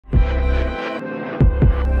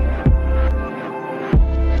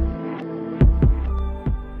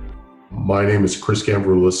My name is Chris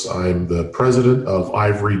Gamvroulas. I'm the president of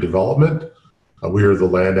Ivory Development. We are the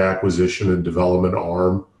land acquisition and development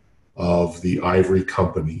arm of the Ivory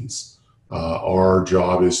companies. Our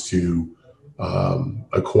job is to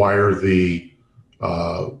acquire the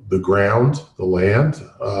ground, the land,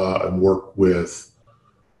 and work with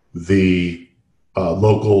the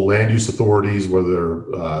local land use authorities, whether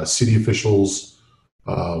they're city officials,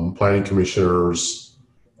 planning commissioners,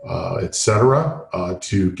 etc.,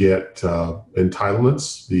 to get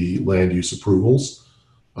entitlements, the land use approvals,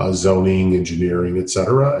 zoning, engineering,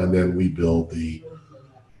 etc., and then we build the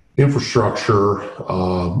infrastructure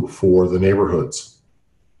for the neighborhoods.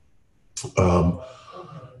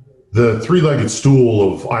 The three-legged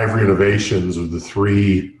stool of Ivory Innovations are the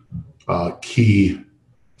three key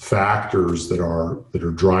factors that are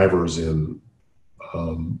drivers in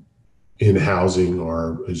housing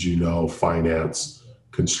are, as you know, finance,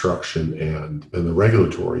 construction, and the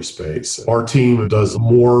regulatory space. Our team does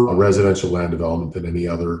more residential land development than any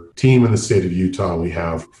other team in the state of Utah. We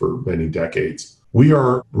have for many decades. We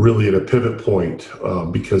are really at a pivot point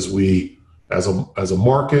because we, as a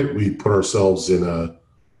market, we put ourselves in a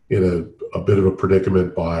bit of a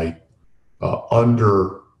predicament by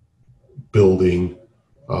under building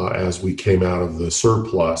as we came out of the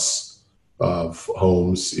surplus of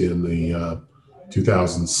homes in the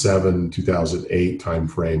 2007, 2008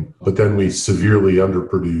 timeframe. But then we severely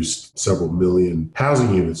underproduced several million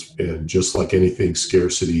housing units, and just like anything,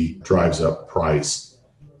 scarcity drives up price.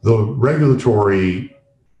 The regulatory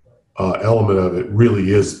element of it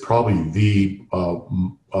really is probably the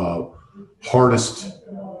hardest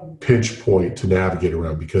pinch point to navigate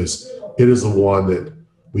around, because it is the one that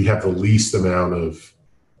we have the least amount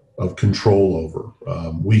of control over.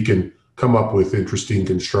 We can come up with interesting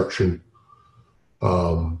construction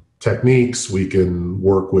techniques. We can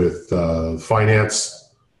work with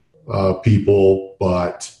finance people,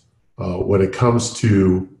 but when it comes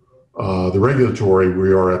to the regulatory,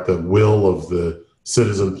 we are at the will of the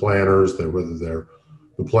citizen planners, whether they're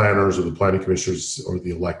the planners or the planning commissioners or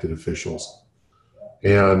the elected officials.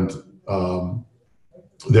 And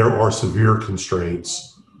there are severe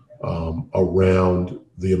constraints around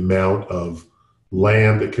the amount of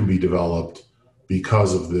land that can be developed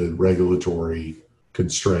because of the regulatory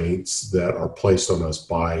constraints that are placed on us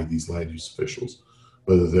by these land use officials,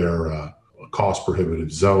 whether they're cost prohibitive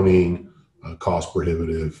zoning, cost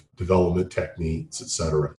prohibitive development techniques,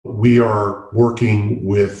 etc. We are working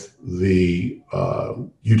with the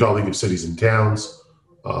Utah League of Cities and Towns.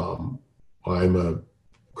 I'm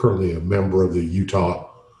currently a member of the Utah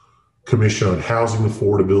Commission on Housing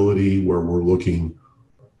Affordability, where we're looking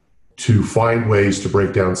to find ways to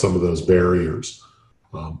break down some of those barriers.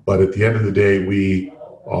 But at the end of the day, we're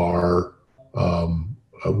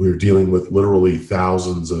dealing with literally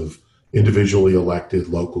thousands of individually elected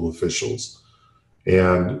local officials.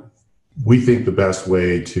 And we think the best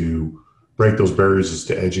way to break those barriers is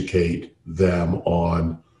to educate them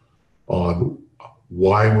on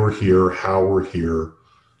why we're here, how we're here,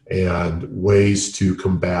 and ways to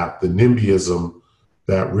combat the NIMBYism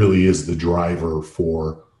that really is the driver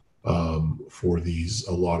for a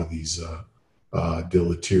lot of these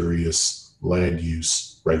deleterious land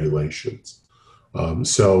use regulations.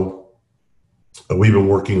 So we've been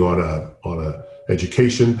working on a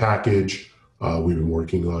education package. We've been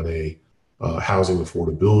working on a housing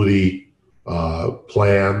affordability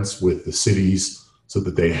plans with the cities so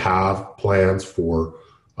that they have plans for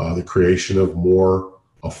the creation of more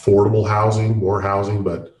affordable housing,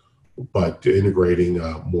 but integrating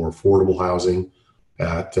more affordable housing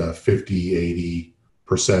at 50,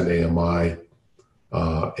 80% AMI.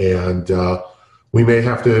 And we may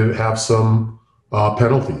have to have some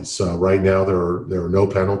penalties. Right now, there are no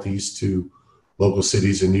penalties to local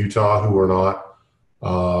cities in Utah who are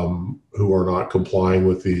not complying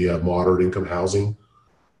with the moderate income housing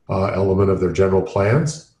element of their general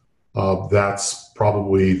plans. That's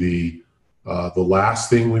probably the last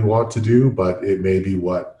thing we want to do, but it may be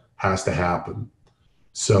what has to happen.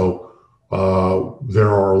 So there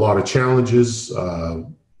are a lot of challenges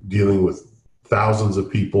dealing with thousands of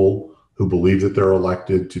people who believe that they're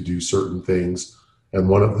elected to do certain things, and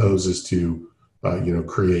one of those is to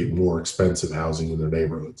create more expensive housing in their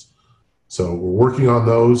neighborhoods. So we're working on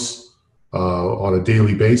those on a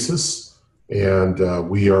daily basis, and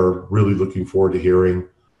we are really looking forward to hearing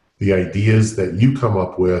the ideas that you come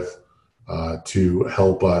up with to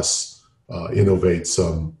help us innovate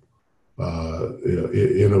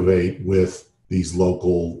with these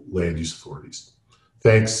local land use authorities.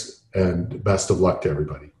 Thanks, and best of luck to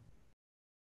everybody.